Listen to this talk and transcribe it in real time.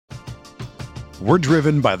We're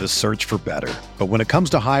driven by the search for better. But when it comes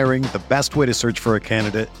to hiring, the best way to search for a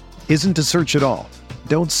candidate isn't to search at all.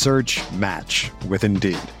 Don't search, match with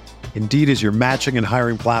Indeed. Indeed is your matching and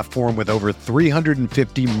hiring platform with over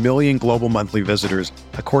 350 million global monthly visitors,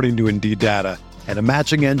 according to Indeed data, and a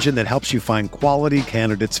matching engine that helps you find quality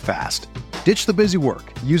candidates fast. Ditch the busy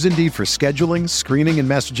work. Use Indeed for scheduling, screening, and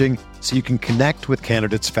messaging so you can connect with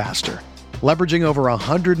candidates faster. Leveraging over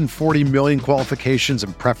 140 million qualifications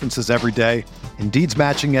and preferences every day, Indeed's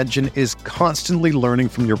matching engine is constantly learning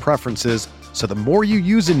from your preferences, so the more you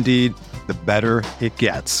use Indeed, the better it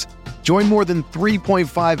gets. Join more than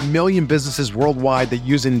 3.5 million businesses worldwide that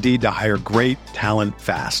use Indeed to hire great talent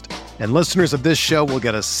fast. And listeners of this show will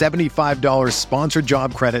get a $75 sponsored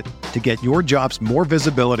job credit to get your jobs more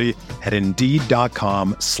visibility at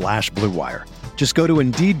Indeed.com/Blue Wire. Just go to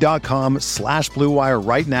Indeed.com/Blue Wire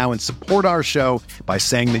right now and support our show by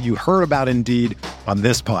saying that you heard about Indeed on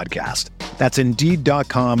this podcast. That's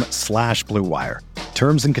Indeed.com/Blue Wire.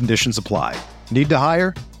 Terms and conditions apply. Need to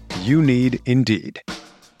hire? You need Indeed.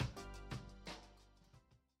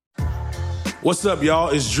 What's up, y'all?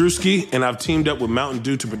 It's Drewski, and I've teamed up with Mountain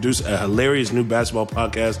Dew to produce a hilarious new basketball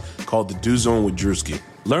podcast called The Dew Zone with Drewski.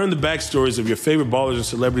 Learn the backstories of your favorite ballers and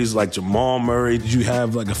celebrities like Jamal Murray. Did you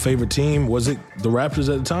have like a favorite team? Was it the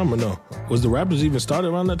Raptors at the time or no? Was the Raptors even started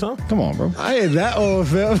around that time? Come on, bro. I ain't that old,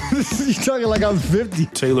 fam. You talking like I'm 50.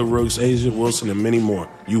 Taylor Rooks, Asia Wilson, and many more.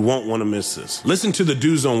 You won't want to miss this. Listen to The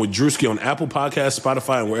Dew Zone with Drewski on Apple Podcasts,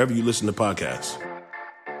 Spotify, and wherever you listen to podcasts.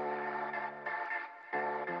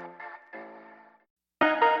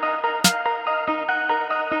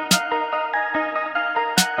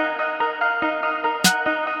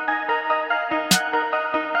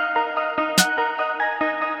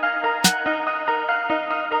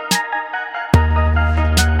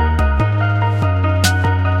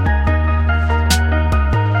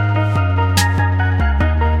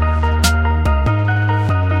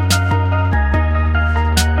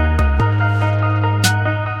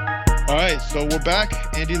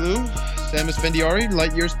 Back, Andy Liu, Sam Esfandiari,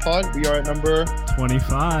 Light Years Pod. We are at number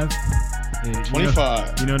 25.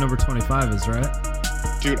 25. You know number 25 is, right?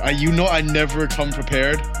 Dude, I never come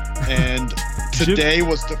prepared, and today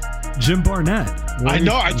was the Jim Barnett. I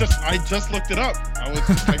know. I just looked it up. I was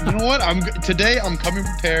just like, you know what? I'm coming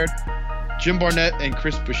prepared. Jim Barnett and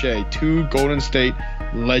Chris Boucher, two Golden State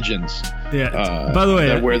legends. Yeah. By the way,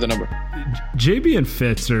 that wear the number. JB and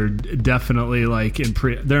Fitz are definitely like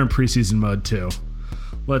they're in preseason mode too.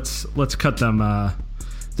 Let's cut them.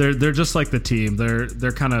 They're just like the team.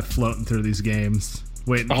 They're kind of floating through these games,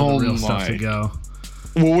 waiting for the real stuff to go.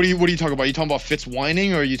 Well, what are you talking about? Are you talking about Fitz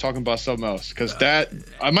whining, or are you talking about something else? Because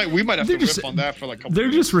we might have to rip on that for like a couple.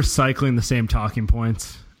 They're just recycling the same talking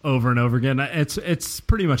points over and over again. It's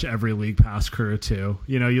pretty much every league pass crew too.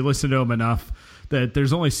 You know, you listen to them enough that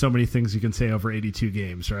there's only so many things you can say over 82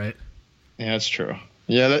 games, right? Yeah, that's true.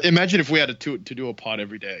 Yeah, imagine if we had to do a pod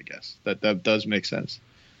every day. I guess that does make sense.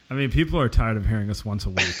 I mean, people are tired of hearing us once a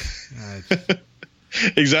week.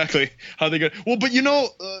 Exactly. How they go? Well, but you know,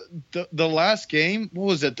 the last game, what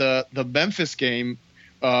was it? The Memphis game,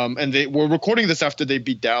 and they were recording this after they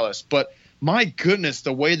beat Dallas. But my goodness,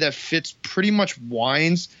 the way that Fitz pretty much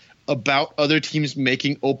whines about other teams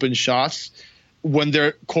making open shots when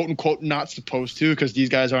they're quote unquote not supposed to, because these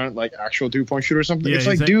guys aren't like actual 3-point shooters or something. Yeah, it's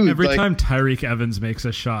like, dude, every time Tyreke Evans makes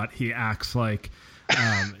a shot, he acts like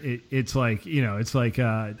it's like, you know, it's like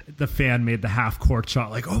the fan made the half court shot,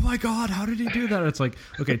 like, oh my God, how did he do that? It's like,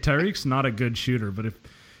 okay, Tyreek's not a good shooter,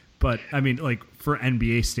 but I mean, like for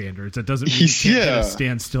NBA standards, it doesn't mean he can't get a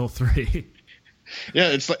standstill three. Yeah,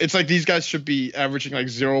 it's like these guys should be averaging like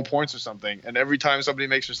 0 points or something, and every time somebody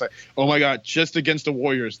makes it, it's like, oh my God, just against the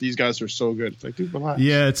Warriors, these guys are so good. It's like, dude, relax.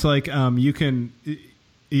 Yeah, it's like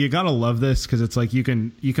you gotta love this because it's like you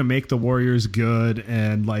can make the Warriors good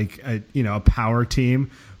and like a power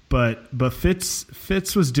team, but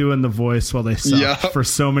Fitz was doing the voice while they sucked for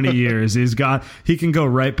so many years. He can go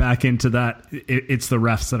right back into that. It's the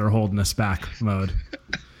refs that are holding us back mode.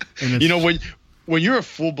 And you know when you're a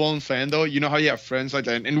full-blown fan, though, you know how you have friends like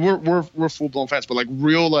that, and we're full-blown fans, but like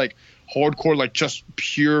real, like hardcore, like just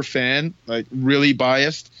pure fan, like really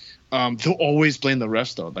biased, they'll always blame the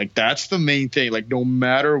refs, though. Like that's the main thing. Like no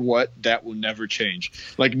matter what, that will never change.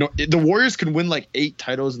 Like the Warriors can win like 8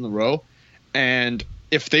 titles in a row, and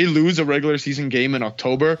if they lose a regular season game in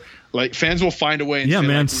October, like fans will find a way. And yeah, say,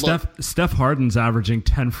 man. like, Steph Harden's averaging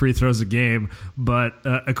 10 free throws a game, but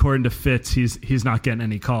according to Fitz, he's not getting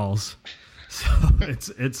any calls. So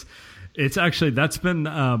it's actually, that's been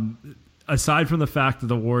aside from the fact that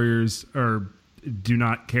the Warriors do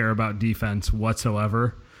not care about defense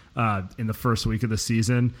whatsoever. in the first week of the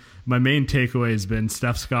season. My main takeaway has been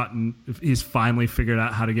he's finally figured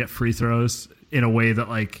out how to get free throws in a way that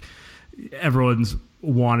like everyone's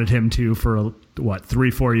wanted him to for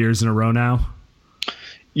 3-4 years in a row now.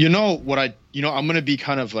 You know what I'm going to be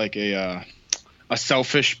kind of like a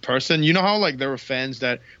selfish person. You know how like there were fans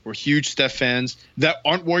that were huge Steph fans that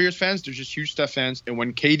aren't Warriors fans. They're just huge Steph fans. And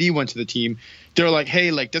when KD went to the team, they're like,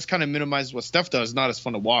 hey, like this kind of minimizes what Steph does. Not as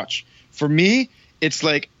fun to watch. For me, it's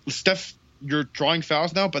like Steph, you're drawing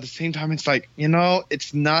fouls now, but at the same time, it's like,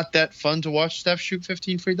 it's not that fun to watch Steph shoot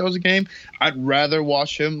 15 free throws a game. I'd rather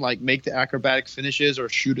watch him like make the acrobatic finishes or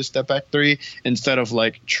shoot a step back three instead of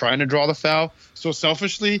like trying to draw the foul. So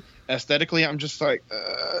selfishly, aesthetically, I'm just like,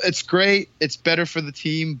 it's great. It's better for the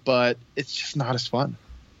team, but it's just not as fun.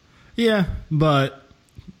 Yeah, but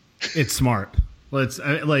it's smart.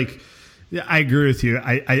 I agree with you.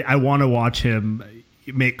 I want to watch him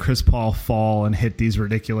make Chris Paul fall and hit these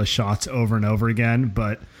ridiculous shots over and over again.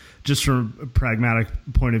 But just from a pragmatic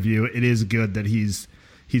point of view, it is good that he's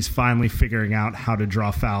finally figuring out how to draw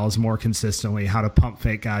fouls more consistently, how to pump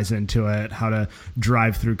fake guys into it, how to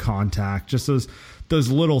drive through contact, just those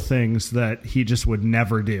little things that he just would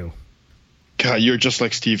never do. God, you're just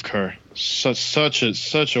like Steve Kerr.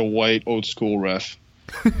 Such a white old school ref.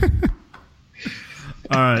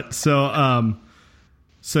 All right.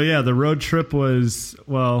 So yeah, the road trip was,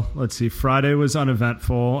 let's see, Friday was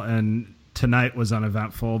uneventful and tonight was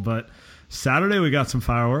uneventful, but Saturday we got some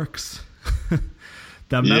fireworks.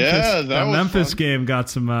 That Memphis game got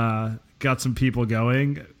some people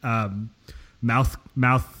going. Mouth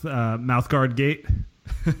guard gate.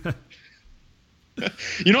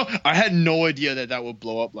 I had no idea that would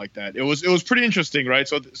blow up like that. It was pretty interesting, right?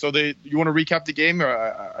 So you want to recap the game, or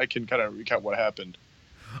I can kind of recap what happened.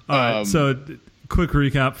 All right. So quick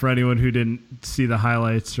recap for anyone who didn't see the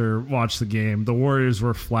highlights or watch the game. The Warriors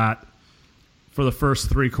were flat for the first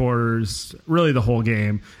 3 quarters, really the whole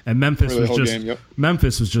game, and Memphis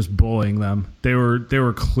was just bullying them. They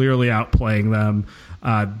were clearly outplaying them.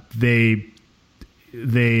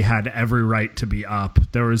 They had every right to be up.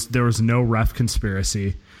 There was no ref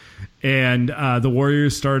conspiracy, and the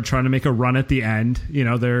Warriors started trying to make a run at the end.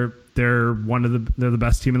 They're the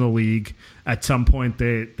best team in the league. At some point,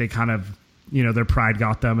 they kind of their pride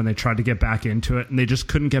got them, and they tried to get back into it, and they just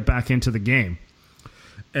couldn't get back into the game.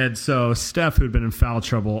 And so Steph, who'd been in foul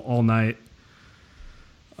trouble all night,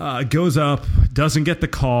 goes up, doesn't get the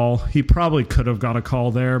call. He probably could have got a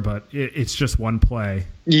call there, but it's just one play.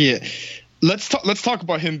 Yeah. Let's talk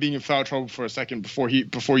about him being in foul trouble for a second before you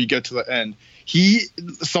get to the end. He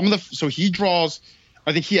draws.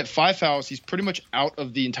 I think he had 5 fouls. He's pretty much out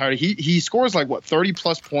of the entirety. He scores 30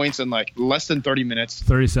 plus points in less than 30 minutes.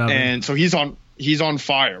 37. And so he's on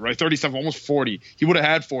fire, right? 37, almost 40. He would have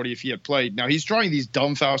had 40 if he had played. Now he's drawing these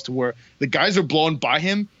dumb fouls to where the guys are blown by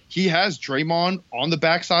him. He has Draymond on the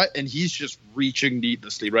backside, and he's just reaching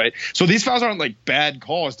needlessly, right? So these fouls aren't bad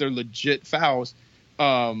calls; they're legit fouls.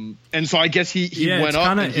 And so I guess he went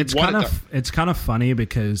up. It's kind of funny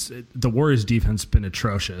because the Warriors' defense has been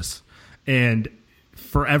atrocious, and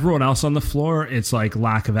for everyone else on the floor, it's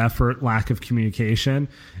lack of effort, lack of communication,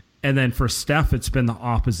 and then for Steph, it's been the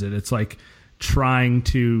opposite. It's trying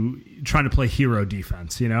to play hero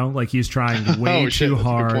defense. He's trying way too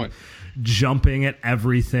hard, jumping at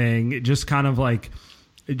everything, just kind of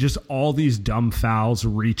just all these dumb fouls,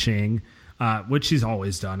 reaching, which he's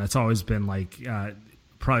always done. It's always been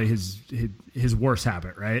probably his worst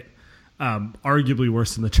habit, right? Arguably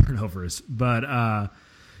worse than the turnovers, but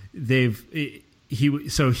he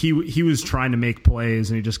was trying to make plays,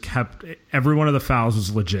 and he just kept every one of the fouls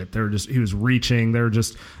was legit. He was reaching.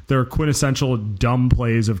 They're quintessential dumb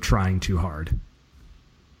plays of trying too hard.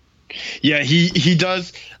 Yeah, he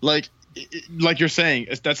does like you're saying.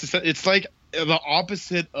 It's like the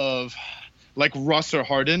opposite of Russ or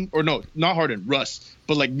Harden, or no, not Harden, Russ,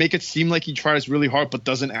 but make it seem like he tries really hard but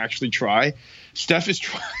doesn't actually try. Steph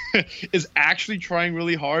is actually trying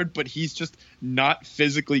really hard, but he's just not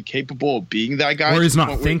physically capable of being that guy. Or he's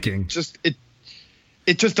not thinking.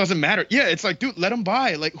 It just doesn't matter. Yeah, it's dude, let him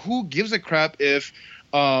by. Who gives a crap if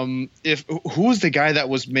who's the guy that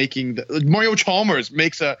was making Mario Chalmers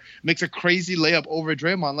makes a crazy layup over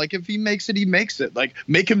Draymond? If he makes it, he makes it.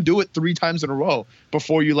 Make him do it 3 times in a row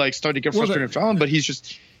before you start to get frustrated and foul him. But he's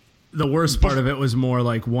just. The worst part of it was more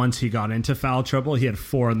once he got into foul trouble, he had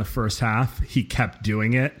 4 in the first half. He kept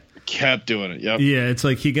doing it. Yep. Yeah, it's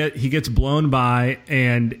he gets blown by,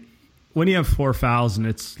 and when you have 4 fouls and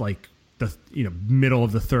it's the middle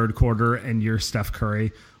of the third quarter and you're Steph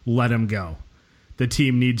Curry, let him go. The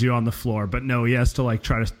team needs you on the floor, but no, he has to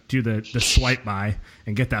try to do the swipe by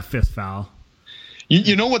and get that 5th foul.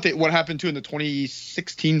 You know what happened too in the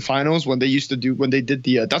 2016 finals when they did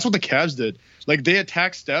the that's what the Cavs did. Like they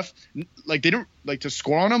attacked Steph, like they didn't like to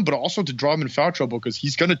score on him, but also to draw him in foul trouble because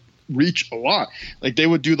he's gonna reach a lot. Like they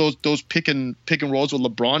would do those pick and rolls with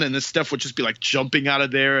LeBron, and then Steph would just be like jumping out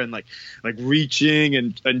of there and like reaching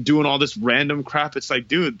and doing all this random crap. It's like,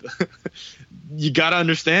 dude, you gotta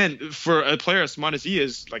understand, for a player as smart as he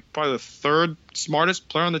is, like probably the third smartest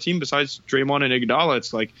player on the team besides Draymond and Iguodala,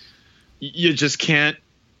 it's like you just can't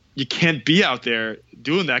be out there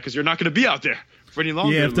doing that because you're not going to be out there for any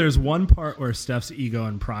longer. Yeah, if there's one part where Steph's ego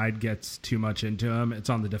and pride gets too much into him,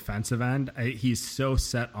 it's on the defensive end. He's so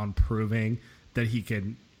set on proving that he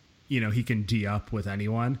can D up with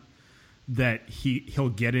anyone that he'll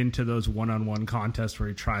get into those one-on-one contests where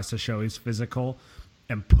he tries to show he's physical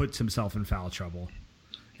and puts himself in foul trouble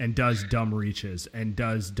and does dumb reaches and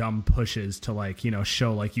does dumb pushes to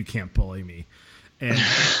show like you can't bully me. And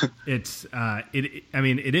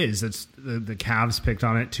it is. It's the Cavs picked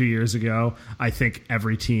on it 2 years ago. I think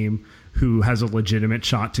every team who has a legitimate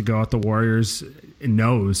shot to go at the Warriors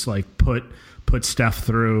knows, like, put Steph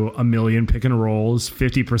through a million pick and rolls,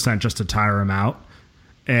 50% just to tire him out,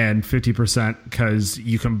 and 50% because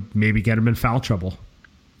you can maybe get him in foul trouble.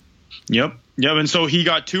 Yep. And so he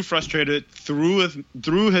got too frustrated, threw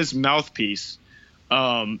his mouthpiece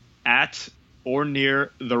at or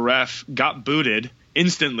near the ref, got booted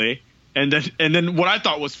instantly, and then what I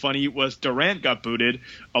thought was funny was Durant got booted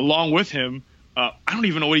along with him. I don't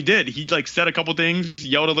even know what he did. He like said a couple things,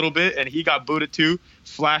 yelled a little bit, and he got booted too.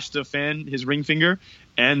 Flashed the fan his ring finger,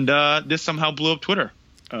 and this somehow blew up Twitter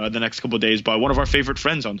the next couple of days by one of our favorite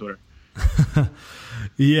friends on Twitter.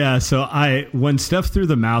 Yeah, so when Steph threw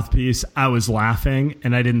the mouthpiece, I was laughing,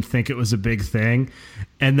 and I didn't think it was a big thing.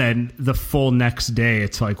 And then the full next day,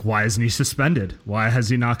 it's like, why isn't he suspended? Why has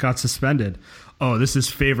he not got suspended? Oh, this is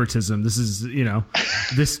favoritism. This is,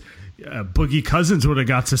 this Boogie Cousins would have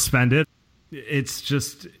got suspended. It's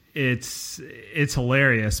just, it's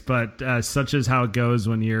hilarious, but such is how it goes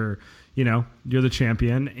when you're the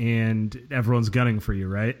champion and everyone's gunning for you,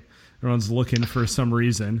 right? Everyone's looking for some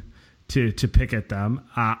reason to pick at them.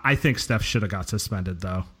 I think Steph should have got suspended,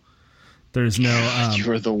 though. There's no. You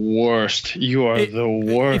are the worst. You are the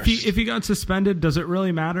worst. If he got suspended, does it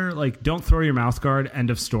really matter? Like, don't throw your mouth guard. End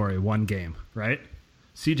of story. One game, right?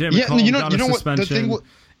 CJ McCollum got a suspension.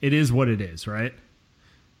 It is what it is, right?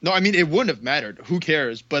 No, I mean, it wouldn't have mattered. Who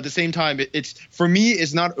cares? But at the same time, it's for me.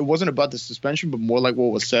 It wasn't about the suspension, but more like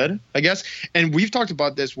what was said, I guess. And we've talked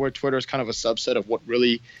about this, where Twitter is kind of a subset of what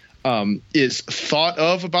really is thought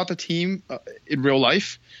of about the team in real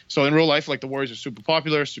life. So in real life, like, the Warriors are super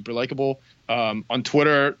popular, super likable. On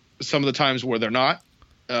Twitter, some of the times where they're not,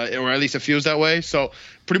 or at least it feels that way. So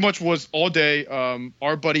pretty much was all day.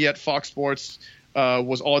 Our buddy at Fox Sports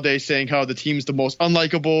was all day saying how the team's the most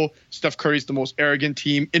unlikable. Steph Curry's the most arrogant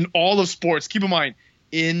team in all of sports. Keep in mind,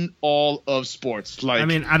 in all of sports. Like, I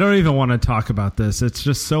mean, I don't even want to talk about this. It's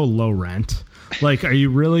just so low rent. Like, are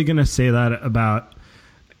you really going to say that about?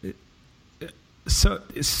 So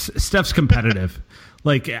Steph's competitive.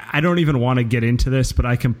 Like, I don't even want to get into this, but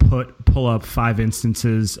I can pull up 5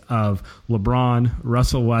 instances of LeBron,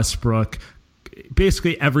 Russell Westbrook,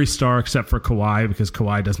 basically every star except for Kawhi, because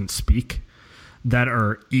Kawhi doesn't speak, that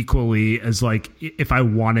are equally as, like, if I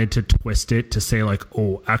wanted to twist it to say, like,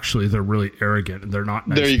 oh, actually they're really arrogant and they're not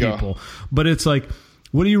nice people. Go. But it's like,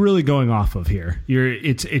 what are you really going off of here?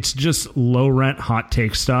 It's just low rent hot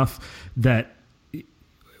take stuff that.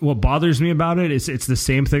 What bothers me about it is it's the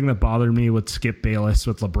same thing that bothered me with Skip Bayless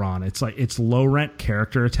with LeBron. It's like, it's low rent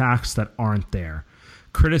character attacks that aren't there.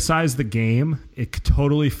 Criticize the game. It's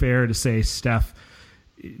totally fair to say Steph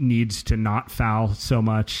needs to not foul so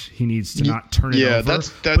much. He needs to not turn it over. That's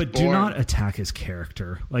but boring. Do not attack his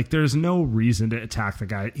character. Like, there's no reason to attack the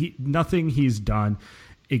guy. Nothing he's done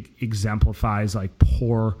exemplifies like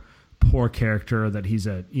poor character, that he's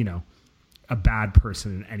a bad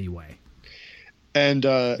person in any way. And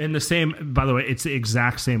in the same, by the way, it's the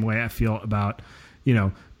exact same way I feel about,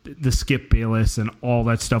 the Skip Bayless and all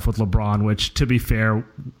that stuff with LeBron, which, to be fair,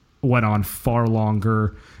 went on far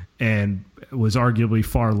longer and was arguably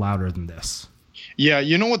far louder than this. Yeah,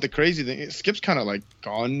 you know what the crazy thing is? Skip's kind of like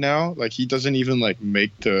gone now. Like, he doesn't even like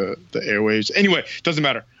make the airwaves. Anyway, doesn't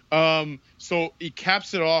matter. So he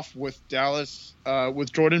caps it off with Dallas,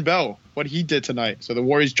 with Jordan Bell, what he did tonight. So the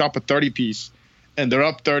Warriors drop a 30-piece. And they're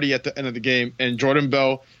up 30 at the end of the game. And Jordan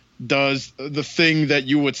Bell does the thing that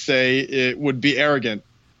you would say it would be arrogant,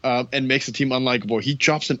 and makes the team unlikable. He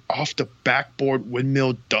drops an off the backboard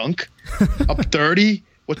windmill dunk up 30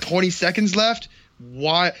 with 20 seconds left.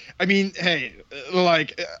 why. I mean, hey,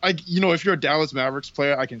 like, if you're a Dallas Mavericks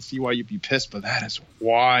player, I can see why you'd be pissed, but that is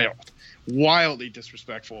wildly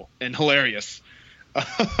disrespectful and hilarious.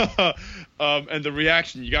 And the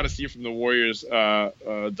reaction you got to see from the Warriors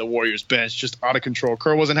bench, just out of control.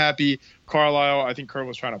 Kerr wasn't happy. Carlisle, I think Kerr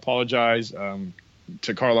was trying to apologize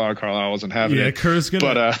to Carlisle. Carlisle wasn't having it. Kerr's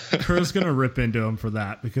gonna rip into him for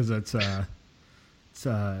that because it's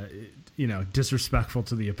disrespectful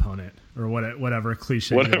to the opponent or whatever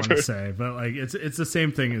cliche you want to say. But like it's the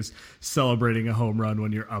same thing as celebrating a home run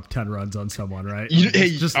when you're up 10 runs on someone, right? I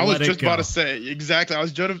was just about to say exactly. I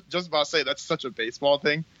was just about to say that's such a baseball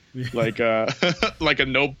thing, like like a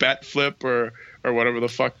no bat flip or whatever the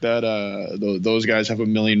fuck that those guys have a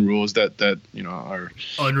million rules that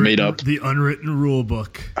are made up. The unwritten rule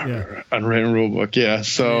book. Yeah. Unwritten rule book. Yeah.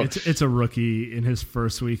 So it's a rookie in his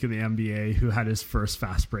first week in the NBA who had his first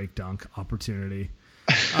fast break dunk opportunity.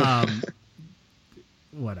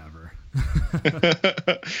 Whatever.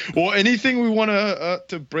 Well, anything we want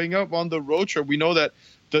to bring up on the road trip? We know that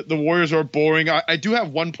the Warriors are boring. I do have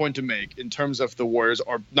one point to make in terms of the Warriors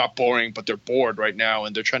are not boring, but they're bored right now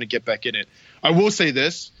and they're trying to get back in it. I will say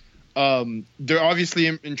this. They're obviously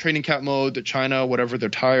in training camp mode, the China, whatever, they're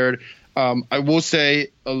tired. I will say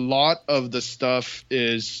a lot of the stuff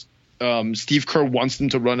is Steve Kerr wants them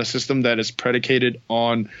to run a system that is predicated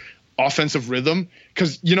on offensive rhythm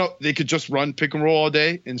because, they could just run pick and roll all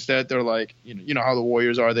day. Instead, they're like, you know how the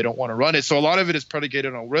Warriors are. They don't want to run it. So a lot of it is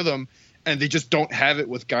predicated on rhythm. And they just don't have it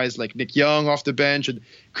with guys like Nick Young off the bench. And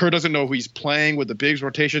Kerr doesn't know who he's playing with the bigs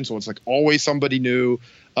rotation. So it's like always somebody new.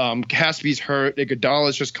 Caspi's hurt.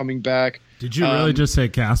 Iguodala's just coming back. Did you really just say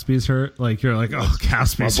Caspi's hurt? Like you're like, oh,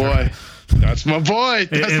 Caspi's my boy. Hurt. That's my boy.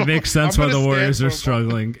 It makes sense why the Warriors are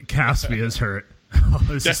struggling. Caspi is hurt.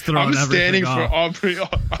 I'm standing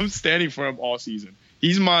for him all season.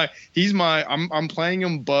 I'm playing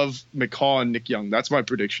him above McCall and Nick Young. That's my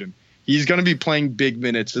prediction. He's going to be playing big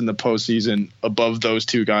minutes in the postseason above those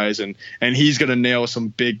two guys, and he's going to nail some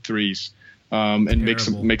big threes and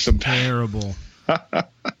terrible. make some terrible.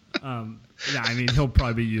 Yeah, I mean he'll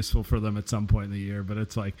probably be useful for them at some point in the year, but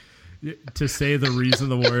it's like to say the reason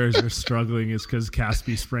the Warriors are struggling is because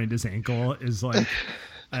Caspi sprained his ankle is like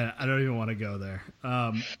I don't even want to go there.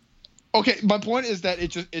 Okay, my point is that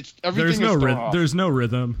it's everything. There's no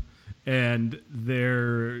rhythm, and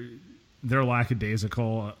they're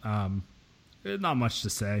lackadaisical. Not much to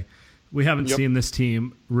say. We haven't seen this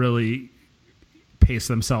team really pace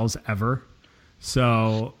themselves ever.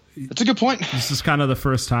 So that's a good point. This is kind of the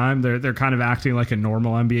first time they're kind of acting like a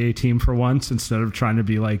normal NBA team for once instead of trying to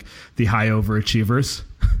be like the high overachievers.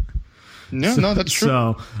 No, that's true.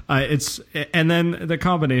 So and then the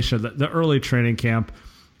combination of the early training camp.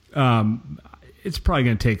 It's probably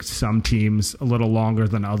going to take some teams a little longer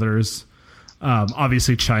than others.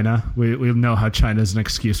 Obviously China, we know how China is an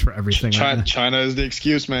excuse for everything. China is the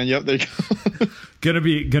excuse, man. Yep. They gonna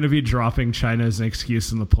be dropping China as an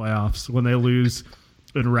excuse in the playoffs when they lose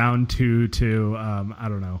in round 2 to I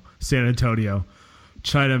don't know, San Antonio.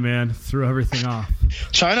 China, man, threw everything off.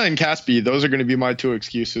 China and Caspi, those are going to be my two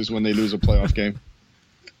excuses when they lose a playoff game.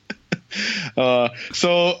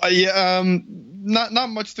 Not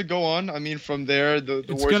much to go on. I mean, from there, the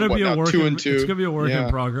Warriors are 2-2. It's gonna be a work in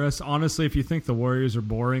progress. Honestly, if you think the Warriors are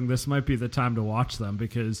boring, this might be the time to watch them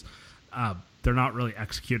because they're not really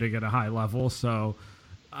executing at a high level. So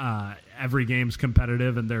every game's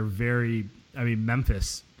competitive, and they're very. I mean,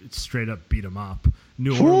 Memphis straight up beat them up.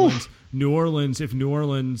 New Orleans. If New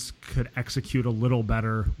Orleans could execute a little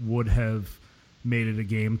better, would have made it a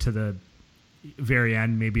game to the very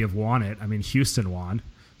end. Maybe have won it. I mean, Houston won.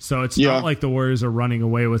 So it's not like the Warriors are running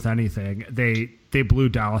away with anything. They blew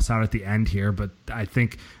Dallas out at the end here, but I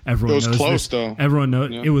think everyone knows close, though. Everyone knows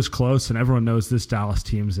it was close, and everyone knows this Dallas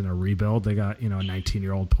team's in a rebuild. They got a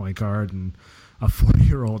 19-year-old point guard and a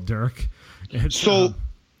 40-year-old Dirk. It's going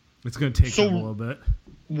to take them a little bit.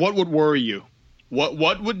 What would worry you?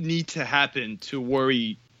 What would need to happen to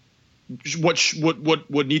worry? What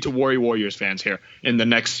would need to worry Warriors fans here in the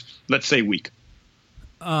next, let's say, week?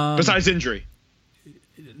 Besides injury.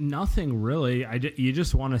 Nothing really. You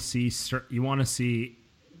just want to see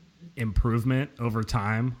improvement over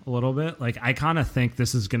time a little bit. Like I kind of think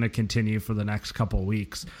this is going to continue for the next couple of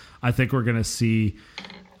weeks. I think we're going to see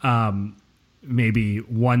maybe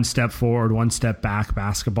one step forward, one step back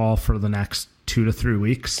basketball for the next 2 to 3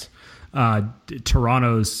 weeks.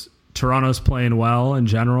 Toronto's playing well in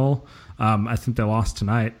general. I think they lost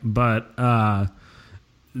tonight, but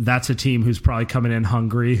that's a team who's probably coming in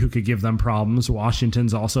hungry, who could give them problems.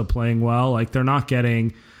 Washington's also playing well. Like they're not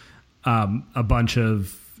getting a bunch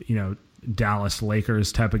of Dallas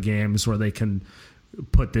Lakers type of games where they can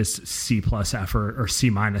put this C+ effort or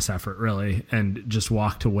C- effort really and just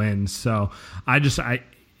walk to win. So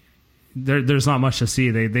there's not much to see.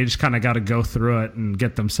 They just kind of got to go through it and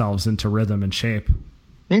get themselves into rhythm and shape.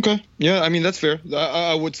 Okay. Yeah, I mean, that's fair.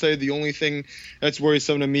 I would say the only thing that's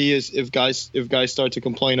worrisome to me is if guys start to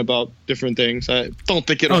complain about different things. I don't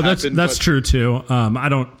think it'll happen. That's true too. I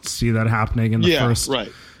don't see that happening in the first. Right.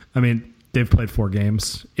 I mean, they've played 4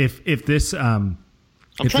 games. If this I'm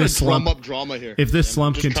trying to drum up drama here. If this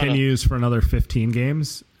slump continues for another 15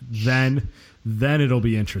 games, then it'll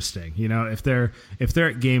be interesting. You know, if they're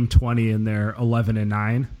at game 20 and they're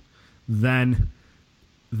 11-9,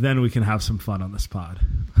 then we can have some fun on this pod.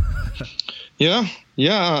 Yeah.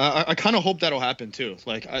 I kind of hope that'll happen too.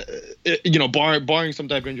 Like, barring some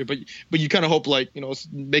type of injury, but you kind of hope, like, it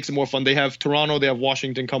makes it more fun. They have Toronto, they have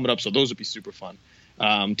Washington coming up, so those would be super fun.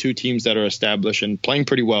 2 teams that are established and playing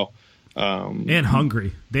pretty well. And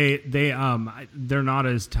hungry. They're not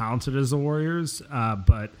as talented as the Warriors,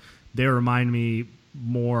 but they remind me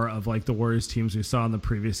more of like the Warriors teams we saw in the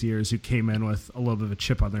previous years, who came in with a little bit of a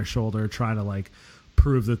chip on their shoulder, trying to like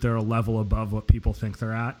prove that they're a level above what people think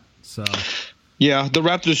they're at. So yeah, the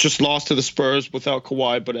Raptors just lost to the Spurs without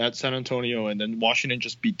Kawhi, but at San Antonio, and then Washington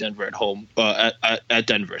just beat Denver at home at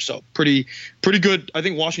Denver. So pretty good. I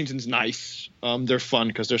think Washington's nice. They're fun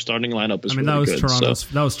because their starting lineup is. I mean, really that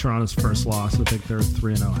was Toronto's first loss. I think they're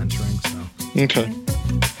 3-0 entering. So okay.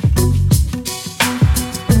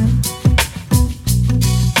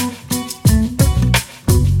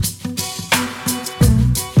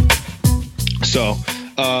 So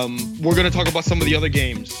we're going to talk about some of the other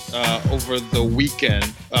games over the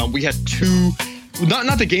weekend. We had 2,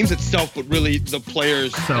 not the games itself, but really the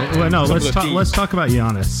players. So let's talk about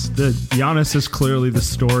Giannis. Giannis is clearly the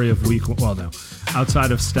story of week. Well, no,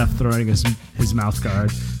 outside of Steph throwing his mouth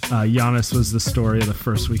guard, Giannis was the story of the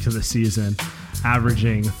first week of the season,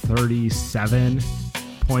 averaging 37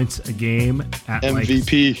 points a game at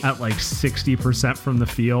MVP at like 60% from the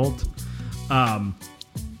field.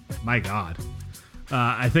 My God.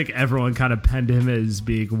 I think everyone kind of penned him as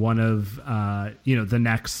being one of the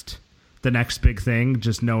next big thing.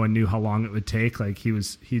 Just no one knew how long it would take. Like he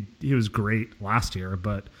was great last year,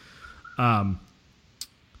 but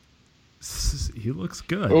he looks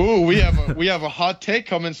good. Oh, we have a hot take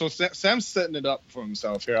coming. So Sam's setting it up for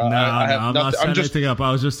himself here. I'm not setting anything up.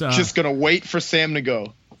 I was just gonna wait for Sam to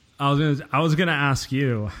go. I was gonna ask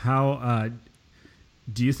you how.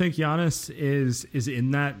 Do you think Giannis is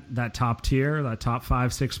in that top tier, that top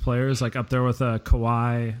 5-6 players, like up there with a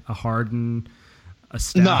Kawhi, a Harden, a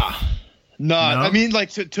Steph? Nah. No? I mean, like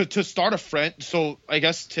to start a friend. So I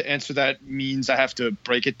guess to answer that means I have to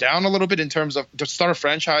break it down a little bit in terms of to start a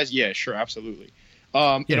franchise. Yeah, sure, absolutely.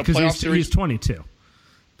 Because he's 22.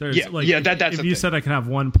 That's if you said I can have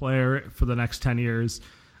one player for the next 10 years,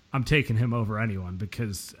 I'm taking him over anyone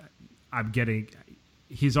because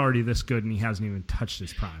he's already this good and he hasn't even touched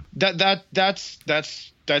his prime. That's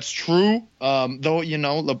true. Though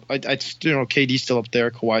KD's still up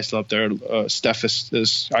there, Kawhi's still up there. Steph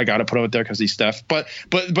is I gotta put him up there because he's Steph. But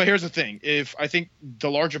here's the thing: if I think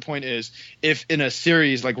the larger point is if in a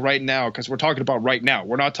series like right now, because we're talking about right now,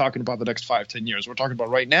 we're not talking about the next 5-10 years. We're talking about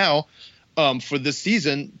right now. For this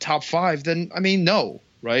season, top 5. Then I mean, no,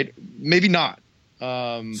 right? Maybe not.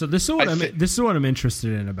 So this is what I'm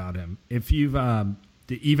interested in about him. If you've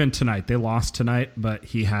even tonight, they lost tonight, but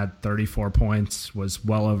he had 34 points, was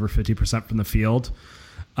well over 50% from the field,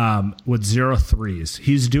 with 0 threes.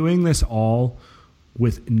 He's doing this all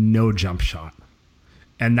with no jump shot.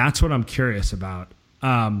 And that's what I'm curious about.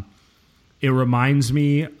 It reminds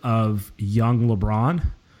me of young LeBron,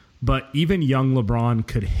 but even young LeBron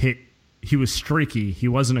could hit. He was streaky. He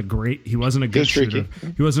wasn't a good shooter.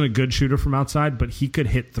 He wasn't a good shooter from outside, but he could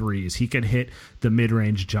hit threes. He could hit the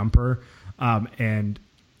mid-range jumper. And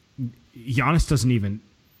Giannis doesn't even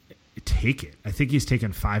take it. I think he's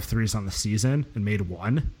taken 5 threes on the season and made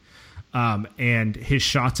 1. And his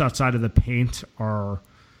shots outside of the paint are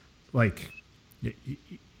like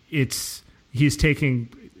he's taking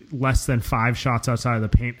less than 5 shots outside of the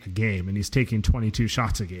paint a game, and he's taking 22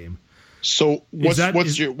 shots a game. So what's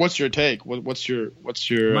your take? What's your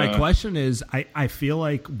my question is I feel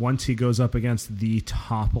like once he goes up against the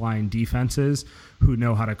top line defenses who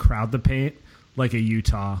know how to crowd the paint, like a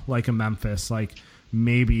Utah, like a Memphis, like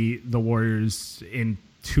maybe the Warriors in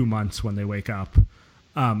 2 months when they wake up,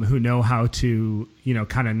 who know how to,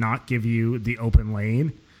 kind of not give you the open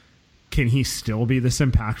lane, can he still be this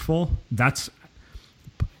impactful? That's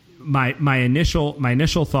my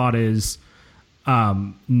initial thought is,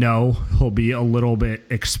 no, he'll be a little bit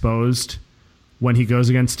exposed when he goes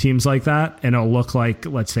against teams like that, and it'll look like,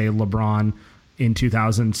 let's say, LeBron in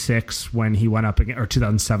 2006 when he went up against, or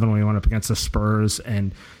 2007 when he went up against the Spurs,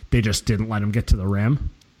 and they just didn't let him get to the rim.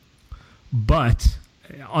 But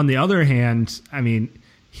on the other hand, I mean,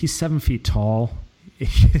 he's 7 feet tall.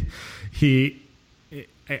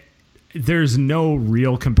 There's no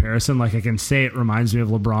real comparison. Like, I can say it reminds me of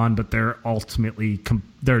LeBron, but they're ultimately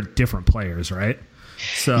they're different players, right?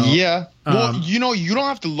 So yeah. Well, you don't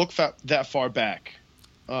have to look that far back.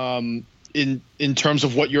 In terms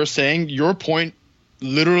of what you're saying, your point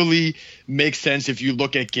literally makes sense if you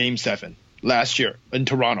look at Game 7 last year in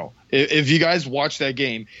Toronto. If you guys watched that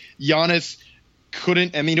game, Giannis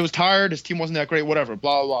couldn't. I mean, he was tired. His team wasn't that great. Whatever.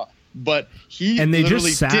 Blah blah blah. But he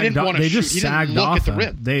literally didn't want to shoot. He didn't look at the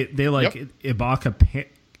rim. They Ibaka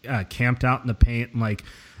camped out in the paint, and like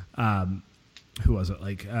who was it?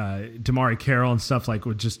 Like DeMar Carroll and stuff. Like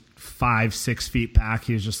with just 5-6 feet back,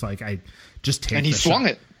 he was just like, I just take. And he swung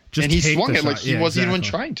it. And he swung it like he wasn't even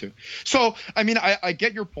trying to. So I mean, I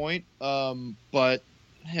get your point, but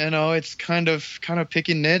you know, it's kind of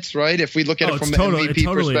picking nits, right? If we look at it from an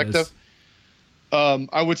MVP perspective.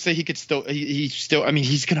 I would say he could still. He still. I mean,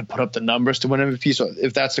 he's going to put up the numbers to win MVP. So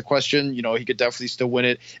if that's the question, you know, he could definitely still win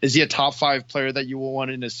it. Is he a top 5 player that you will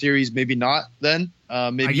want in a series? Maybe not. Then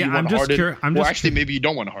maybe you want Harden. Actually, maybe you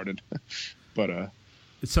don't want Harden. But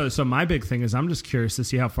so my big thing is I'm just curious to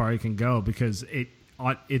see how far he can go, because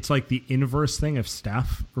it's like the inverse thing of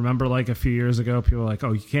Steph. Remember, like a few years ago, people were like,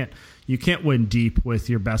 "Oh, you can't win deep with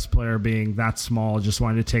your best player being that small, just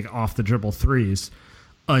wanting to take off the dribble threes."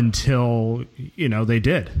 Until, you know, they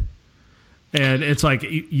did. And it's like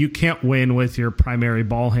you can't win with your primary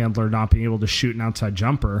ball handler not being able to shoot an outside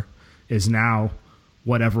jumper is now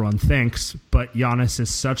what everyone thinks. But Giannis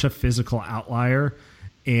is such a physical outlier,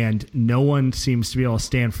 and no one seems to be able to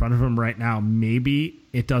stay in front of him right now. Maybe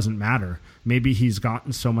it doesn't matter. Maybe he's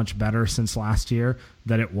gotten so much better since last year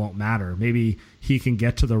that it won't matter. Maybe he can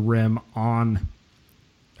get to the rim on...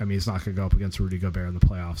 I mean, he's not going to go up against Rudy Gobert in the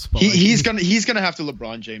playoffs. But he's gonna have to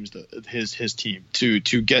LeBron James his team to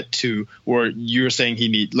get to where you're saying he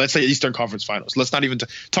need. Let's say Eastern Conference Finals. Let's not even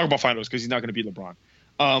talk about finals because he's not going to beat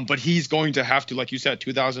LeBron. But he's going to have to, like you said,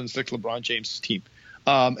 2006 LeBron James' team,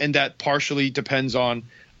 and that partially depends on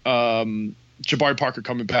Jabari Parker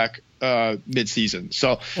coming back mid-season.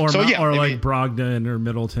 Or like Brogdon or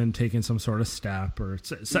Middleton taking some sort of step, or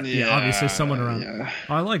obviously someone around. Yeah.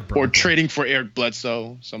 Oh, I like Brogdon. Or trading for Eric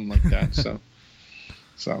Bledsoe, something like that.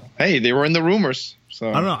 So hey, they were in the rumors. So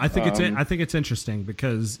I don't know. I think it's interesting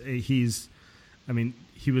because he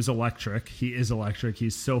was electric. He is electric.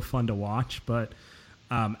 He's so fun to watch. But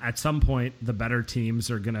at some point, the better teams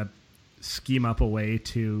are gonna scheme up a way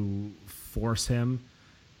to force him,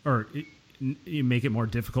 or you make it more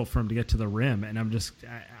difficult for him to get to the rim. And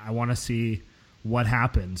I want to see what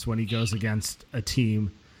happens when he goes against a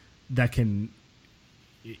team that can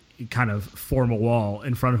kind of form a wall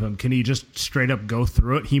in front of him. Can he just straight up go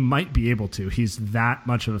through it? He might be able to. He's that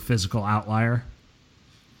much of a physical outlier.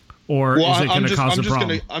 Or is it going to cause a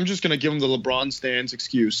problem? I'm just going to give him the LeBron stands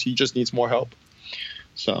excuse. He just needs more help.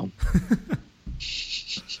 So...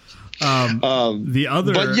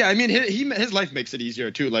 but yeah, I mean, his life makes it easier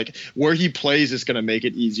too. Like where he plays is going to make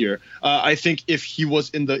it easier. I think if he was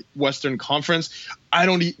in the Western Conference,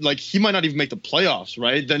 he might not even make the playoffs,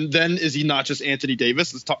 right? Then is he not just Anthony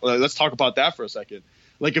Davis? Let's talk about that for a second.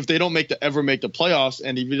 Like if they don't ever make the playoffs,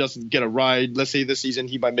 and if he doesn't get a ride, let's say this season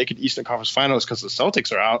he might make an Eastern Conference Finals because the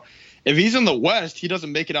Celtics are out. If he's in the West, he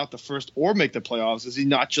doesn't make it out the first or make the playoffs. Is he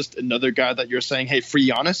not just another guy that you're saying, hey, free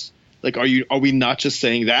Giannis? Like, are we not just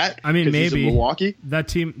saying that? I mean, maybe Milwaukee. That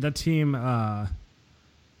team,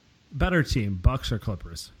 better team, Bucks or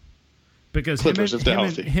Clippers, because Clippers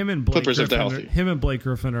him and Blake Clippers Griffin, him and Blake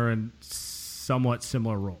Griffin are in somewhat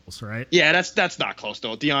similar roles, right? Yeah, that's not close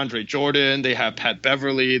though. DeAndre Jordan, they have Pat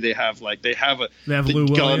Beverly, they have Lou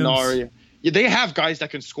Gallinari. Yeah, they have guys that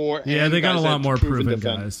can score. Yeah, they got a lot more proven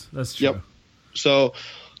guys. That's true. Yep. So.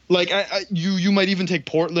 Like you might even take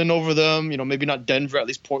Portland over them. You know, maybe not Denver. At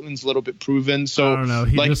least Portland's a little bit proven. So I don't know.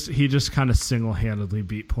 He just kind of single-handedly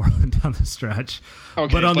beat Portland down the stretch.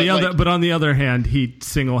 Okay, but on the other hand, he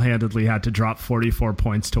single-handedly had to drop 44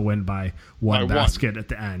 points to win by one basket at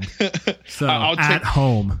the end. So at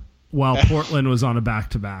home, while Portland was on a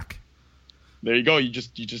back-to-back. There you go. You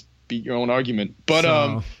just beat your own argument.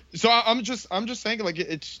 But so I'm just saying, like,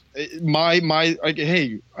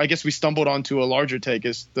 hey, I guess we stumbled onto a larger take.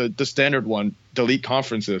 Is the standard one, delete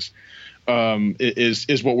conferences,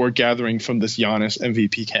 is what we're gathering from this Giannis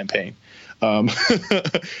MVP campaign.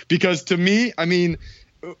 Because to me, I mean,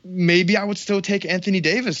 maybe I would still take Anthony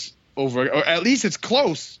Davis over, or at least it's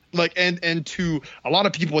close. Like, and to a lot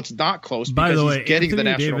of people, it's not close. By the way, he's getting Anthony the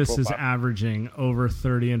national Davis profile. is averaging over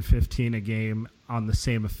 30 and 15 a game on the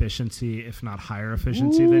same efficiency, if not higher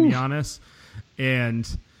efficiency than Giannis. And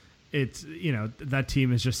it's, that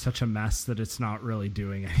team is just such a mess that it's not really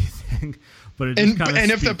doing anything. But it just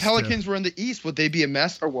and if the Pelicans were in the East, would they be a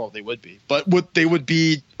mess? Or well, they would be. But they would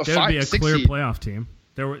be a they would be a 5-6 clear seed. playoff team.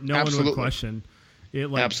 No one would question it.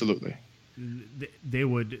 Like, Absolutely. They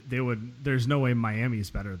would. There's no way Miami's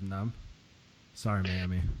better than them. Sorry,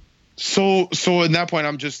 Miami. So in that point,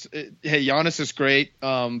 I'm just, hey, Giannis is great,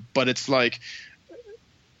 but it's like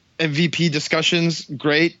MVP discussions,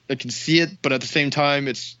 great. I can see it, but at the same time,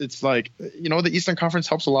 it's like, the Eastern Conference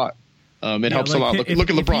helps a lot. It helps a lot. Look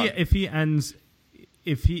at LeBron.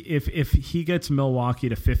 If he gets Milwaukee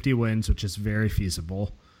to 50 wins, which is very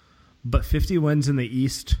feasible, but 50 wins in the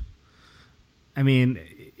East, I mean,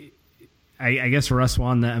 I guess Russ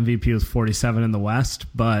won the MVP with 47 in the West,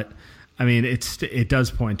 but I mean, it does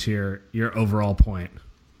point to your overall point.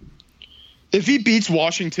 If he beats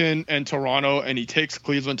Washington and Toronto and he takes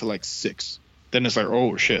Cleveland to like 6, then it's like,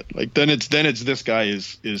 oh shit! Like then it's this guy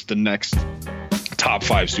is the next top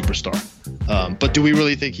 5 superstar. But do we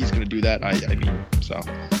really think he's going to do that? I mean, so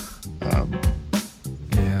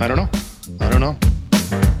Yeah. I don't know.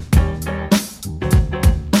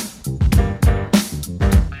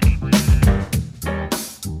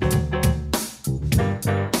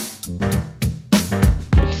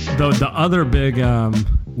 The other big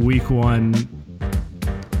week one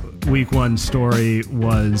story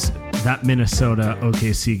was that Minnesota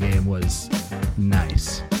OKC game was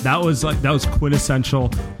nice. That was quintessential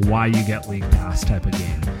why you get league pass type of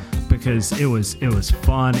game, because it was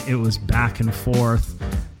fun. It was back and forth,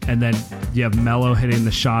 and then you have Melo hitting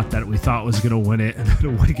the shot that we thought was going to win it, and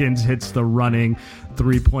then Wiggins hits the running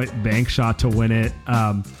 3-point bank shot to win it.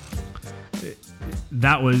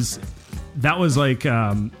 That was like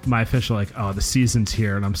my official, like, oh, the season's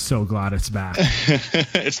here, and I'm so glad it's back.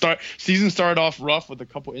 Season started off rough with a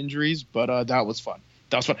couple injuries, but that was fun.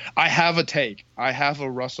 I have a take. I have a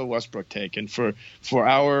Russell Westbrook take, and for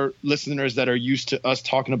our listeners that are used to us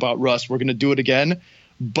talking about Russ, we're going to do it again.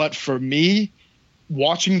 But for me,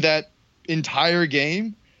 watching that entire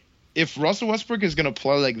game, if Russell Westbrook is going to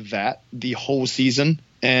play like that the whole season,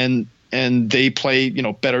 and they play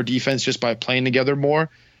better defense just by playing together more,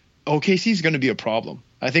 OKC is going to be a problem.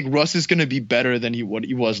 I think Russ is going to be better than what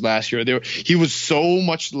he was last year. He was so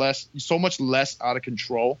much less out of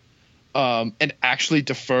control, and actually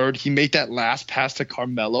deferred. He made that last pass to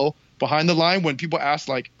Carmelo behind the line when people asked,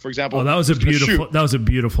 like, for example, that was a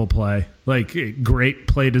beautiful play. Like, great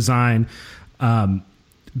play design,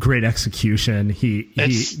 great exexecution.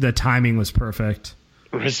 The timing was perfect.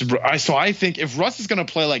 So I think if Russ is going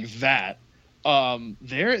to play like that,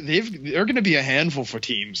 they're going to be a handful for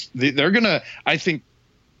teams. They're going to, I think,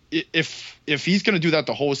 if he's going to do that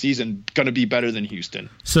the whole season, going to be better than Houston.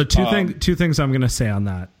 So two things I'm going to say on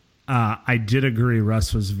that. I did agree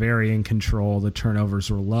Russ was very in control. The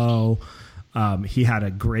turnovers were low. He had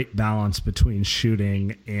a great balance between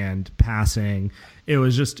shooting and passing. It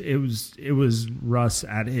was Russ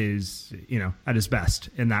at his best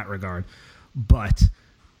in that regard. But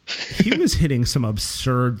he was hitting some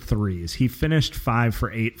absurd threes. He finished 5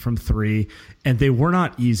 for 8 from 3, and they were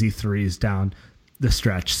not easy threes down the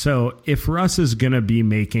stretch. So if Russ is going to be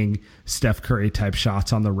making Steph Curry type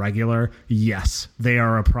shots on the regular, yes, they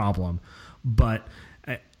are a problem. But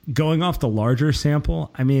going off the larger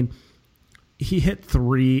sample, I mean, he hit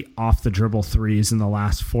 3 off the dribble threes in the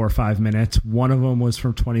last 4 or 5 minutes. One of them was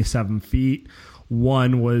from 27 feet.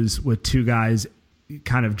 One was with 2 guys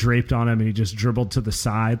kind of draped on him, and he just dribbled to the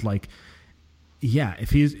side. Like, yeah,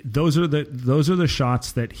 those are the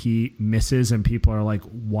shots that he misses, and people are like,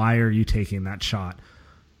 why are you taking that shot?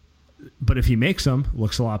 But if he makes them, it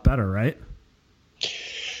looks a lot better, right?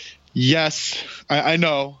 Yes, I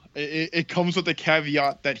know. It comes with the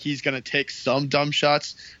caveat that he's going to take some dumb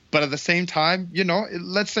shots, but at the same time,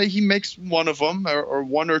 let's say he makes one of them or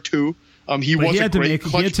 1 or 2. He was a great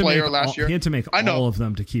clutch player last year. He had to make all of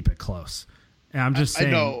them to keep it close. And I'm just saying.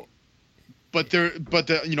 I know, but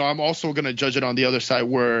I'm also going to judge it on the other side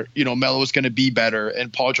where Melo is going to be better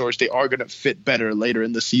and Paul George, they are going to fit better later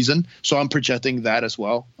in the season. So I'm projecting that as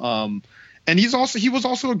well. And he was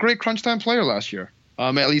also a great crunch time player last year,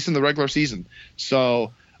 at least in the regular season.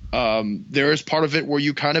 So there is part of it where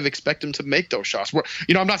you kind of expect him to make those shots. Where,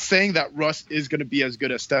 I'm not saying that Russ is going to be as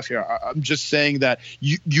good as Steph here. I'm just saying that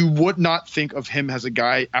you would not think of him as a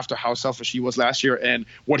guy after how selfish he was last year and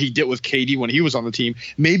what he did with KD when he was on the team.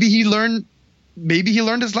 Maybe he learned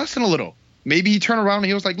his lesson a little. Maybe he turned around and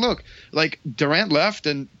he was like, look, like Durant left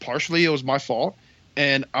and partially it was my fault.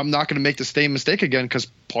 And I'm not going to make the same mistake again because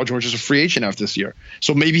Paul George is a free agent after this year.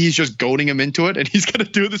 So maybe he's just goading him into it and he's going to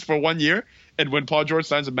do this for 1 year. And when Paul George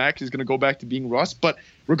signs a max, he's going to go back to being Russ. But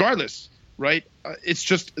regardless, right, it's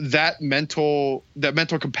just that mental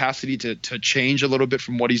capacity to change a little bit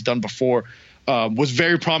from what he's done before was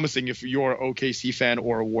very promising if you're an OKC fan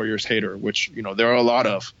or a Warriors hater, which, you know, there are a lot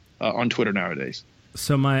of on Twitter nowadays.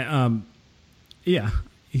 So my,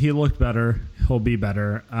 he looked better. He'll be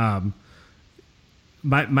better.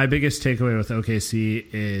 My biggest takeaway with OKC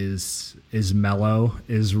is Melo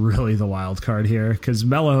is really the wild card here, because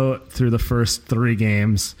Melo through the first 3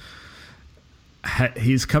 games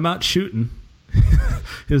he's come out shooting.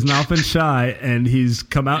 He's not been shy, and he's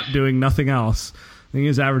come out doing nothing else. I think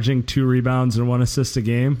he's averaging 2 rebounds and 1 assist a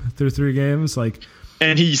game through 3 games.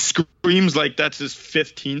 And he screams like that's his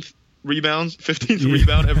 15th rebound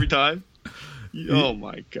every time. Oh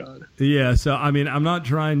my God. Yeah. So, I mean, I'm not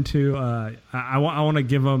trying to, I want to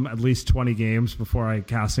give him at least 20 games before I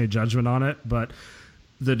cast any judgment on it. But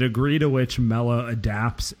the degree to which Melo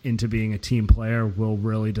adapts into being a team player will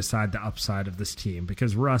really decide the upside of this team,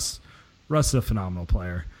 because Russ is a phenomenal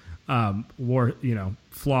player.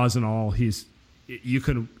 Flaws and all, you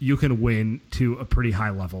can win to a pretty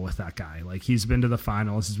high level with that guy. Like, he's been to the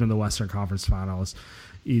finals, he's been to the Western Conference Finals.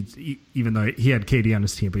 Even though he had KD on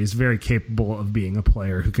his team, but he's very capable of being a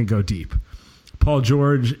player who can go deep. Paul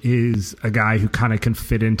George is a guy who kind of can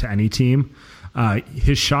fit into any team.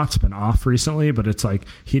 His shot's been off recently, but it's like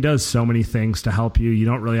he does so many things to help you. You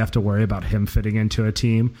don't really have to worry about him fitting into a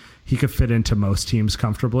team. He could fit into most teams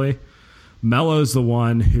comfortably. Melo's the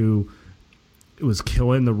one who was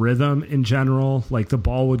killing the rhythm in general. Like, the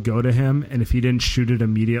ball would go to him, and if he didn't shoot it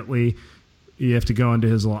immediately, you have to go into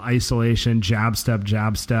his little isolation, jab step,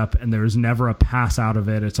 and there's never a pass out of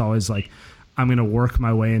it. It's always like, I'm going to work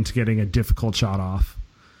my way into getting a difficult shot off.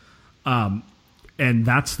 And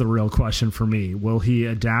that's the real question for me. Will he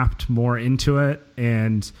adapt more into it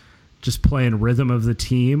and just play in rhythm of the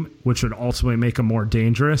team, which would ultimately make him more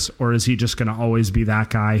dangerous? Or is he just going to always be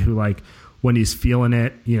that guy who, like, when he's feeling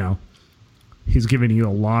it, you know, he's giving you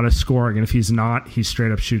a lot of scoring, and if he's not, he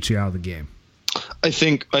straight up shoots you out of the game? I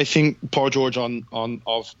think Paul George on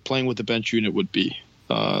playing with the bench unit would be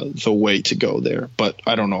the way to go there, but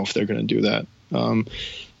I don't know if they're going to do that.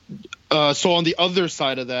 So on the other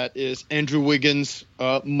side of that is Andrew Wiggins,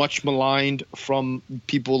 much maligned from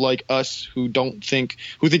people like us who think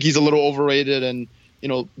he's a little overrated, and, you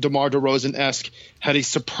know, DeMar DeRozan-esque, had a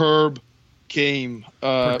superb game,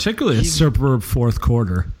 particularly a superb fourth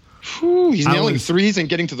quarter. He's nailing threes and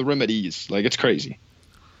getting to the rim at ease. Like, it's crazy.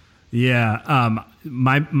 Yeah,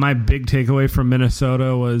 my big takeaway from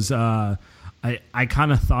Minnesota was I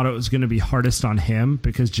kind of thought it was going to be hardest on him,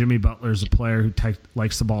 because Jimmy Butler is a player who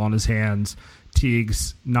likes the ball in his hands.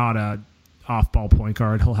 Teague's not a off-ball point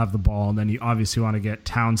guard. He'll have the ball, and then you obviously want to get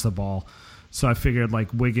Towns the ball. So I figured,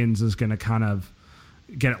 like, Wiggins is going to kind of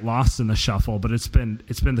get it lost in the shuffle, but it's been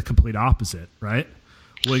the complete opposite, right?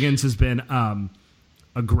 Wiggins has been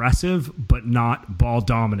aggressive, but not ball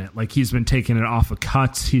dominant. Like, he's been taking it off of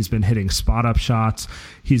cuts. He's been hitting spot up shots.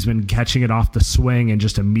 He's been catching it off the swing and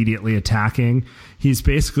just immediately attacking. He's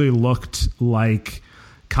basically looked like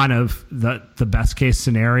kind of the best case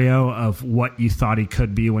scenario of what you thought he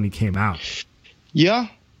could be when he came out. Yeah,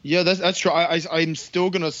 that's true. I'm still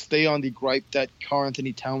going to stay on the gripe that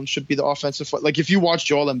Karl-Anthony Towns should be the offensive. Like, if you watch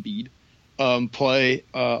Joel Embiid play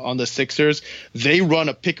on the Sixers, they run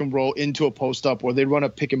a pick and roll into a post up, or they run a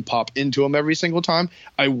pick and pop into him every single time.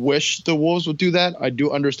 I wish the Wolves would do that. I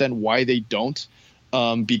do understand why they don't,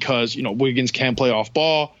 because, you know, Wiggins can't play off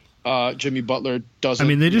ball. Jimmy Butler doesn't. I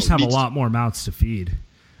mean, they just have a lot more mouths to feed,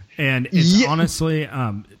 and it's honestly,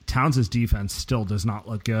 Towns' defense still does not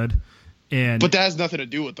look good. But that has nothing to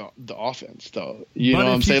do with the offense, though. You know what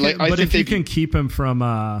I'm saying? But if you can keep him from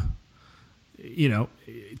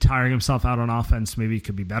tiring himself out on offense, maybe he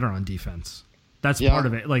could be better on defense. That's part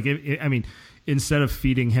of it. Like, I mean, instead of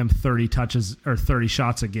feeding him 30 touches or 30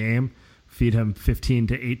 shots a game, feed him 15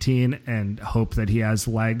 to 18 and hope that he has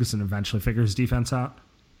legs and eventually figure his defense out.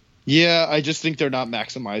 Yeah, I just think they're not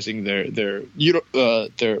maximizing their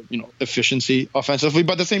efficiency offensively.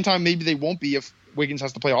 But at the same time, maybe they won't be if Wiggins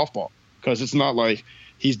has to play off ball, because it's not like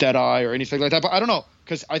he's dead eye or anything like that. But I don't know,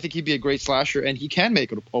 because I think he'd be a great slasher, and he can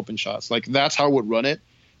make open shots. Like, that's how I would run it,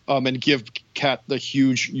 and give Cat the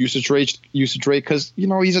huge usage rate, because, you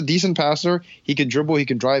know, he's a decent passer. He can dribble, he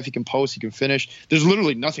can drive, he can post, he can finish. There's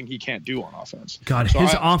literally nothing he can't do on offense. God, so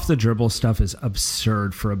his off the dribble stuff is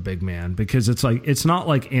absurd for a big man, because it's like, it's not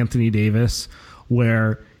like Anthony Davis,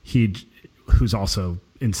 where who's also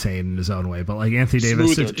insane in his own way. But like Anthony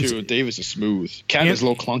Davis, smoother too. Davis is smooth. Cat is a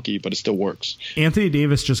little clunky, but it still works. Anthony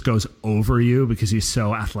Davis just goes over you because he's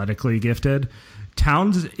so athletically gifted.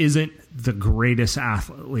 Towns isn't the greatest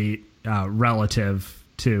athlete relative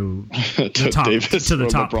to the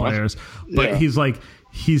top players, but he's like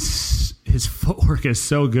his footwork is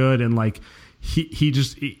so good, and like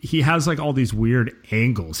he has like all these weird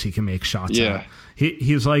angles he can make shots at.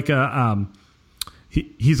 He's like a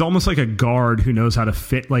he's almost like a guard who knows how to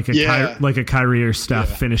fit like a Kyrie or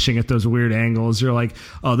Steph finishing at those weird angles. You're like,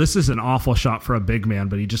 oh, this is an awful shot for a big man,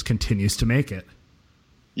 but he just continues to make it.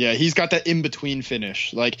 Yeah, he's got that in-between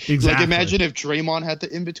finish. Like imagine if Draymond had the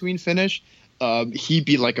in-between finish, he'd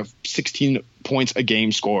be like a 16 points a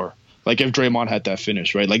game scorer. Like if Draymond had that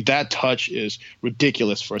finish, right? Like that touch is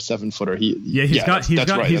ridiculous for a 7-footer.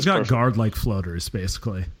 He's got guard-like floaters,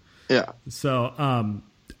 basically. Yeah. So,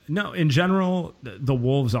 no, in general, the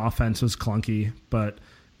Wolves' offense was clunky, but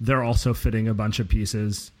they're also fitting a bunch of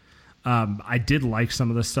pieces. I did like some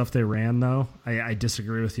of the stuff they ran, though. I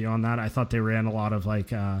disagree with you on that. I thought they ran a lot of like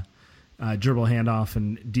dribble handoff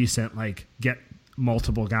and decent, like get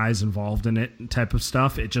multiple guys involved in it type of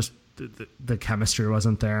stuff. It just the chemistry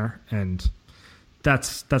wasn't there, and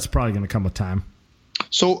that's probably going to come with time.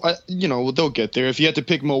 So they'll get there. If you had to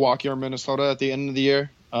pick Milwaukee or Minnesota at the end of the year,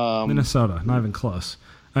 Minnesota, not even close.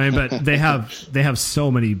 I mean, but they have so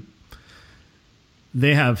many.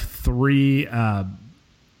 They have three.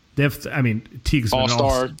 Teague's been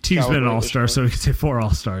an all-star, so we could say 4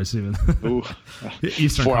 all-stars even. Ooh,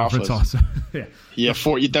 Eastern 4 Conference alphas. all-star. Yeah,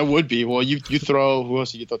 4. That would be. Well, you throw who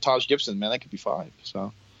else? You throw Taj Gibson, man. That could be 5.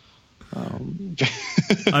 So.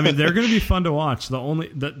 I mean, they're going to be fun to watch. The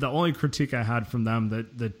only critique I had from them,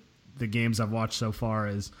 the games I've watched so far,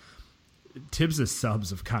 is Tibbs'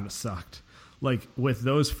 subs have kind of sucked. Like with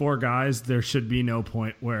those 4 guys, there should be no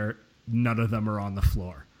point where none of them are on the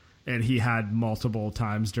floor. And he had multiple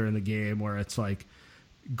times during the game where it's like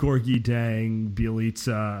Gorgui Dieng,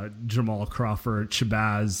 Bjelica, Jamal Crawford,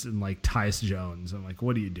 Shabazz, and like Tyus Jones. I'm like,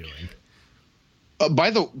 what are you doing?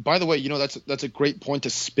 By the way, that's a great point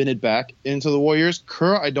to spin it back into the Warriors.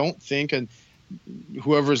 Kerr, I don't think, and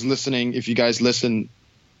whoever's listening, if you guys listen,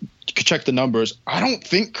 check the numbers. I don't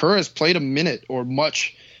think Kerr has played a minute or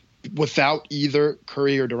much without either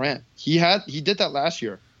Curry or Durant. He did that last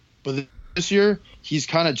year, but this year he's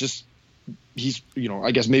kind of just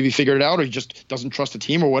I guess maybe figured it out, or he just doesn't trust the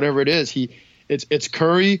team or whatever it is. It's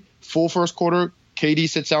Curry full first quarter. KD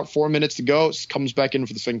sits out 4 minutes to go, comes back in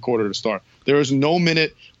for the second quarter to start. There is no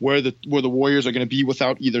minute where the Warriors are going to be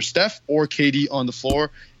without either Steph or KD on the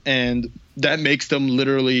floor, and that makes them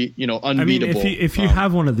literally, unbeatable. I mean, if you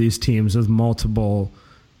have one of these teams with multiple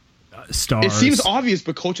stars, it seems obvious,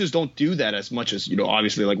 but coaches don't do that as much as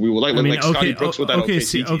obviously like we would like. Like Scotty Brooks with that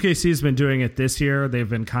OKC. OKC's been doing it this year. They've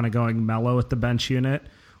been kind of going mellow with the bench unit,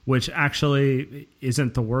 which actually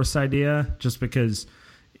isn't the worst idea, just because.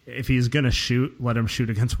 If he's going to shoot, let him shoot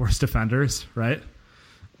against worse defenders, right?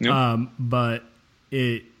 Yep. But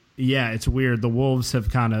it's weird. The Wolves have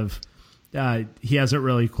kind of he hasn't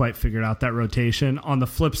really quite figured out that rotation. On the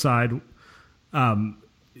flip side,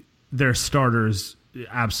 their starters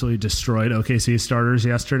absolutely destroyed OKC starters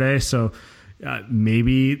yesterday. So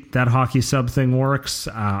maybe that hockey sub thing works.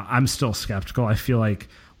 I'm still skeptical. I feel like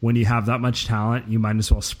when you have that much talent, you might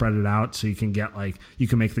as well spread it out so you can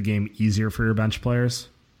make the game easier for your bench players.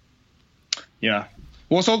 Yeah.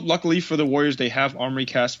 Well, so luckily for the Warriors, they have Omri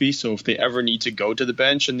Caspi, so if they ever need to go to the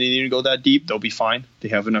bench and they need to go that deep, they'll be fine. They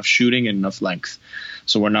have enough shooting and enough length,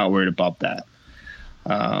 so we're not worried about that.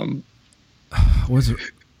 Was it?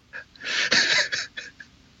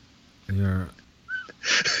 You're.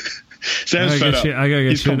 Sam's fed up. I gotta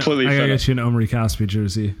get you an Omri Caspi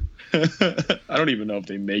jersey. I don't even know if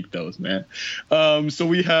they make those, man. So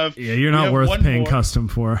we have. Yeah, you're not worth paying custom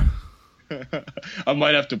for. I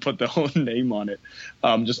might have to put the whole name on it,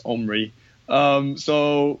 just Omri.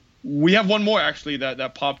 So we have one more actually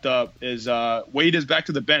that popped up is Wade is back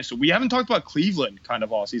to the bench. So we haven't talked about Cleveland kind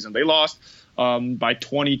of all season. They lost by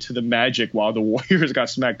 20 to the Magic while the Warriors got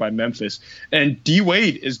smacked by Memphis. And D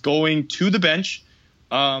Wade is going to the bench,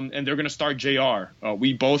 and they're going to start JR.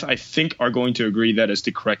 We both, I think, are going to agree that is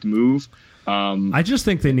the correct move. I just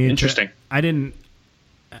think they need. Interesting.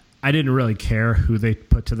 I didn't really care who they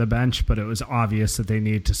put to the bench, but it was obvious that they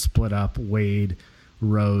need to split up Wade,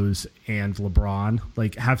 Rose, and LeBron.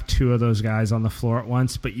 Like, have 2 of those guys on the floor at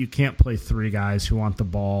once, but you can't play 3 guys who want the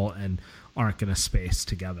ball and aren't going to space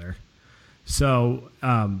together. So,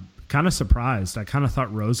 kind of surprised. I kind of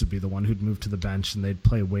thought Rose would be the one who'd move to the bench and they'd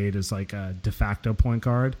play Wade as like a de facto point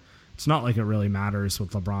guard. It's not like it really matters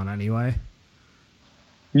with LeBron anyway.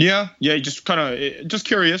 Yeah, just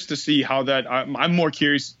curious to see how that. I'm more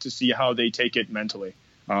curious to see how they take it mentally,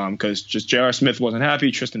 because just J.R. Smith wasn't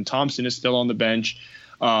happy. Tristan Thompson is still on the bench.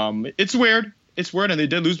 It's weird, and they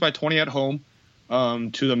did lose by 20 at home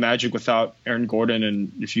to the Magic without Aaron Gordon.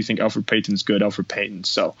 And if you think Elfrid Payton's good, Elfrid Payton.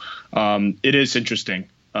 So it is interesting.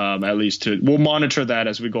 At least we'll monitor that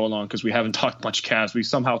as we go along, because we haven't talked much Cavs. We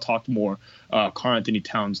somehow talked more Karl-Anthony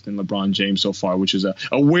Towns than LeBron James so far, which is a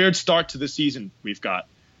weird start to the season we've got.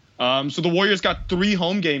 So the Warriors got 3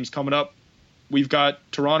 home games coming up. We've got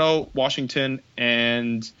Toronto, Washington,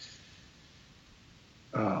 and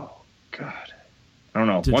oh god, I don't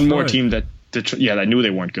know, Detroit. One more team that I knew they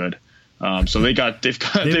weren't good. So they've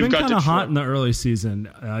been kind of hot in the early season.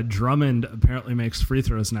 Drummond apparently makes free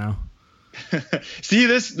throws now. See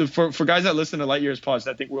this for guys that listen to Light Years Pods.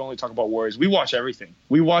 I think we only talk about Warriors. We watch everything.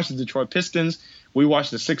 We watch the Detroit Pistons. We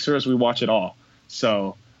watch the Sixers. We watch it all.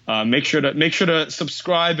 So make sure to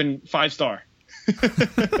subscribe and 5-star.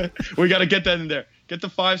 We got to get that in there. Get the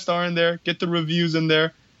 5-star in there. Get the reviews in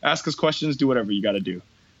there. Ask us questions. Do whatever you got to do.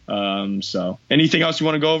 So anything else you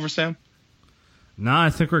want to go over, Sam? No, I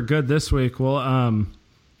think we're good this week. We'll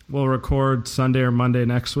record Sunday or Monday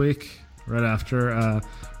next week, right after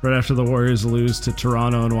the Warriors lose to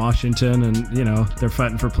Toronto and Washington, and they're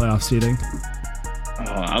fighting for playoff seeding.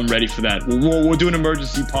 I'm ready for that. We'll do an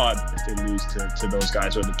emergency pod if they lose to those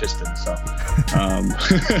guys or the Pistons. So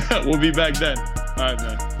we'll be back then. All right,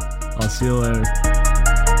 man. I'll see you later.